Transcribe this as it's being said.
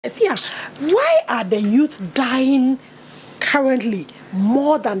See, why are the youth dying currently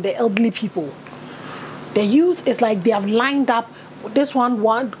more than the elderly people? The youth is like they have lined up. This one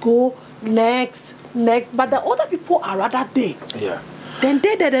want go next, but the other people are rather there. Yeah. Then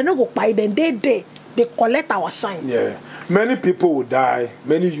they don't go buy. Then they collect our shine. Yeah. Many people will die.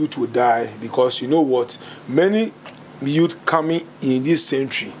 Many youth will die because you know what? Many youth coming in this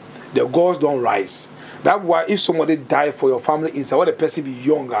century, the gods don't rise. That's why if somebody die for your family inside, what the person be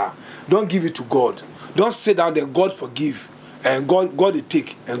younger, don't give it to God. Don't sit down there, God forgive, and God they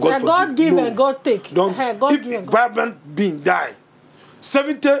take, and God forgive. God give and God take. Don't. God if give vibrant being die,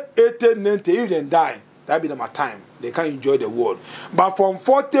 70, 80, 90, if they die, that be them a time. They can't enjoy the world. But from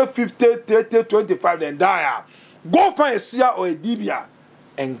 40, 50, 30, 25, then die. Go find a seer or a dibia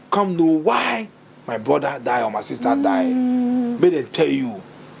and come know why my brother died or my sister died. May they tell you.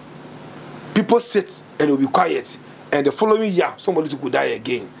 People sit and they'll be quiet, and the following year somebody will die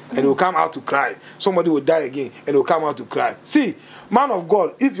again, and they will come out to cry. Somebody will die again, and they will come out to cry. See, man of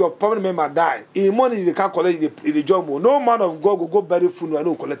God, if your family member die, in money they can't collect the job. No man of God will go bury funeral and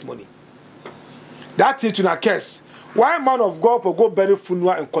will collect money. That is a curse. Why man of God for go bury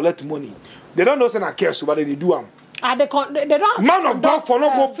funeral and collect money? They don't know it's a curse, but they do them. They don't have man of God for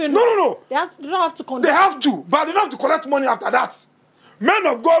not go funeral. No. They don't have to conduct. They have to, but they don't have to collect money after that. Men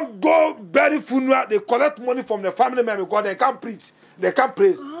of God go bury funeral, they collect money from the family member because they can't preach, they can't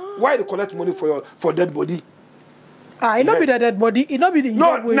praise. Why they collect money for dead body? It not be the dead body, it not be the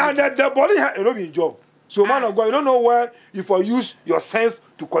no, job. Now the body it not be a job. So man of God, you don't know where you for use your sense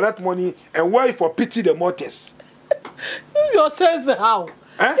to collect money and where you for pity the mortals. Use your sense how?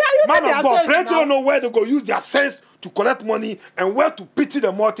 Yeah, man of God, plenty don't know where they go use their sense to collect money and where to pity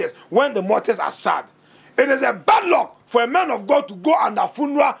the mortals when the mortals are sad. It is a bad luck for a man of God to go under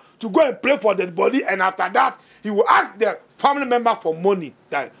funeral, to go and pray for dead body, and after that, he will ask the family member for money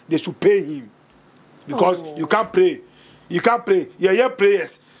that they should pay him. Because you can't pray. You can't pray. You hear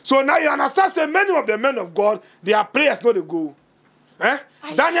prayers. So now you understand, say many of the men of God, their prayers not they go.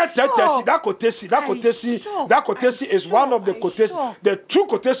 Daniel 10:30, that quotation is one of the quotations, the true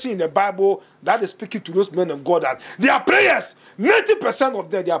quotation in the Bible that is speaking to those men of God that their prayers, 90% of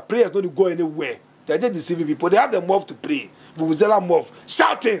them, their prayers don't go anywhere. They're just deceiving people. They have the mouth to pray. Vuvuzela mouth,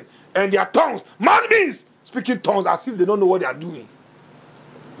 shouting, and their tongues, man beings, speaking tongues as if they don't know what they are doing.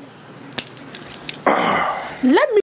 Let me